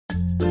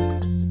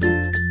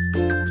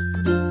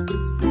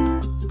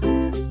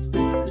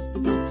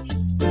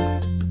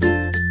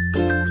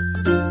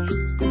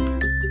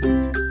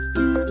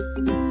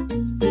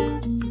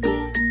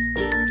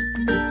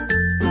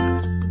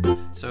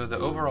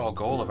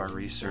our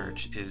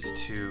research is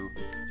to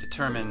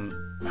determine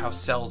how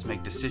cells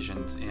make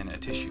decisions in a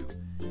tissue.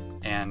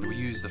 And we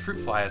use the fruit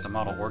fly as a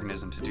model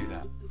organism to do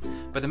that.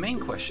 But the main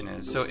question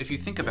is, so if you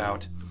think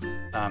about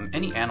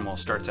any animal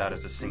starts out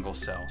as a single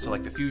cell, so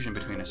like the fusion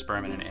between a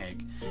sperm and an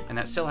egg, and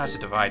that cell has to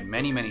divide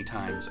many, many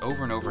times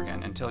over and over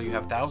again until you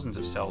have thousands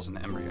of cells in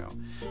the embryo.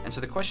 And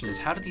so the question is,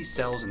 how do these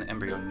cells in the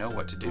embryo know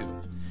what to do?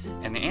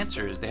 And the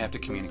answer is they have to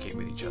communicate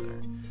with each other.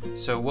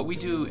 So what we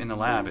do in the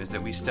lab is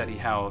that we study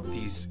how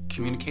these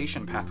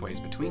communication pathways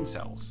between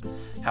cells,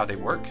 how they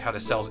work, how the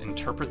cells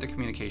interpret the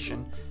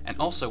communication, and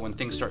also when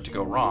things start to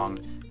go wrong,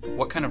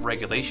 what kind of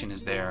regulation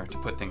is there to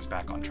put things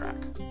back on track.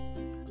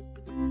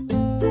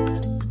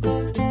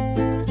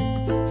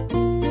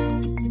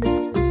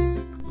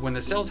 When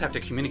the cells have to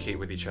communicate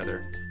with each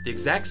other, the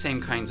exact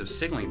same kinds of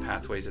signaling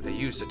pathways that they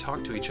use to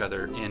talk to each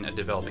other in a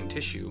developing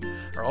tissue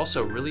are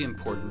also really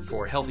important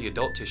for healthy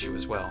adult tissue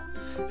as well.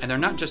 And they're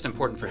not just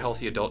important for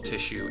healthy adult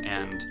tissue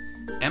and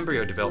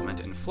embryo development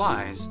in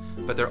flies,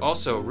 but they're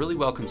also really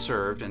well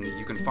conserved, and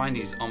you can find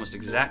these almost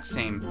exact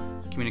same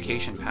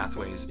communication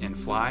pathways in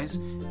flies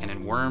and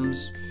in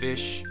worms,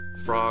 fish,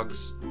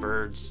 frogs,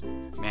 birds,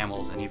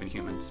 mammals, and even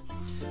humans.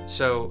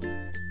 So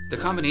the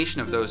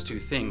combination of those two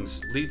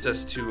things leads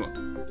us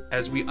to,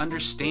 as we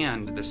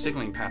understand the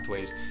signaling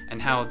pathways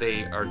and how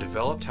they are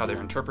developed, how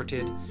they're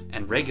interpreted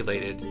and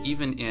regulated,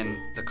 even in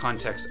the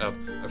context of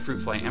a fruit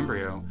fly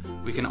embryo,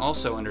 we can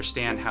also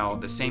understand how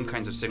the same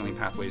kinds of signaling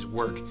pathways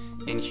work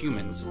in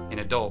humans, in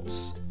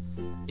adults,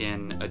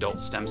 in adult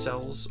stem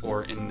cells,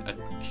 or in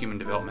human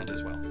development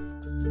as well.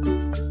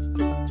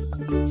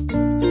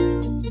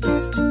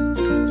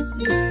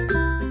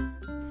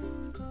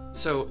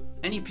 So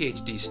any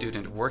PhD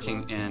student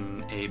working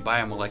in a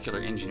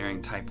biomolecular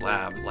engineering type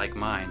lab like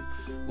mine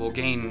will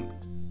gain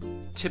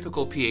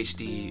typical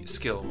PhD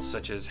skills,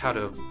 such as how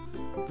to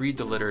read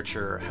the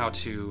literature, how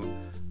to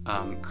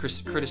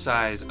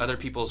criticize other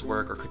people's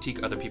work or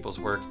critique other people's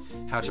work,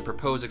 how to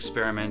propose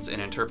experiments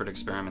and interpret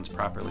experiments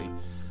properly.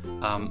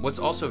 What's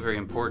also very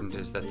important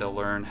is that they'll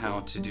learn how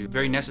to do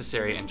very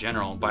necessary and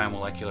general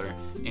biomolecular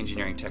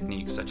engineering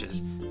techniques such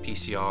as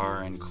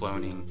PCR and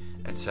cloning,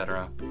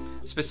 etc.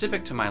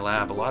 Specific to my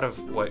lab, a lot of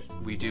what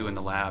we do in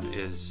the lab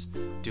is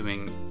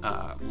doing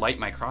light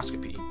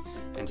microscopy.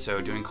 And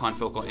so doing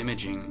confocal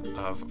imaging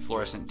of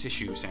fluorescent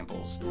tissue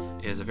samples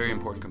is a very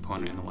important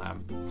component in the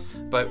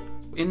lab. But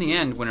in the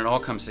end, when it all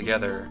comes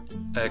together,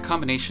 a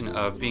combination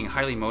of being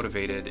highly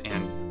motivated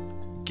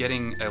and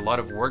getting a lot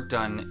of work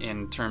done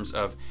in terms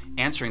of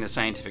answering the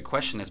scientific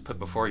question that's put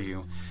before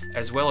you,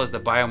 as well as the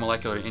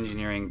biomolecular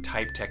engineering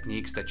type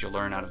techniques that you'll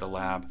learn out of the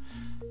lab,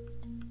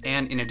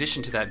 and in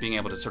addition to that, being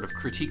able to sort of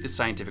critique the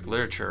scientific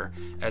literature,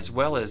 as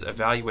well as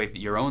evaluate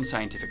your own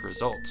scientific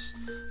results,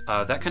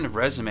 that kind of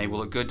resume will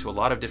look good to a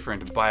lot of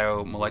different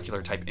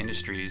biomolecular type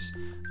industries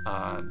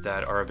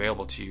that are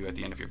available to you at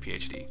the end of your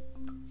PhD.